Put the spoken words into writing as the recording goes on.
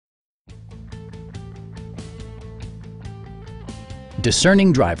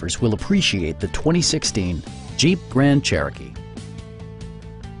Discerning drivers will appreciate the 2016 Jeep Grand Cherokee.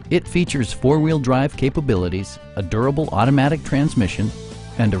 It features four-wheel drive capabilities, a durable automatic transmission,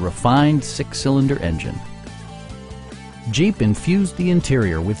 and a refined six-cylinder engine. Jeep infused the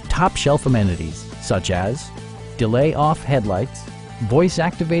interior with top-shelf amenities such as delay-off headlights,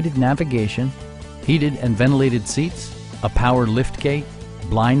 voice-activated navigation, heated and ventilated seats, a power liftgate,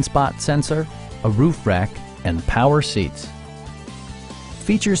 blind spot sensor, a roof rack, and power seats.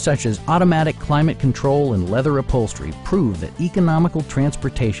 Features such as automatic climate control and leather upholstery prove that economical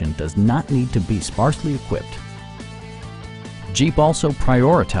transportation does not need to be sparsely equipped. Jeep also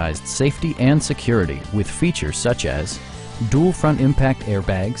prioritized safety and security with features such as dual front impact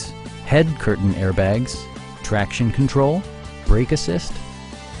airbags, head curtain airbags, traction control, brake assist,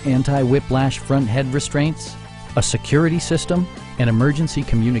 anti-whiplash front head restraints, a security system, an emergency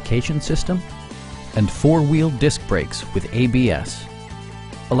communication system, and four-wheel disc brakes with ABS.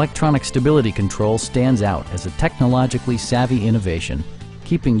 Electronic stability control stands out as a technologically savvy innovation,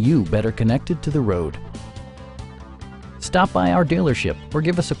 keeping you better connected to the road. Stop by our dealership or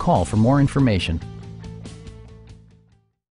give us a call for more information.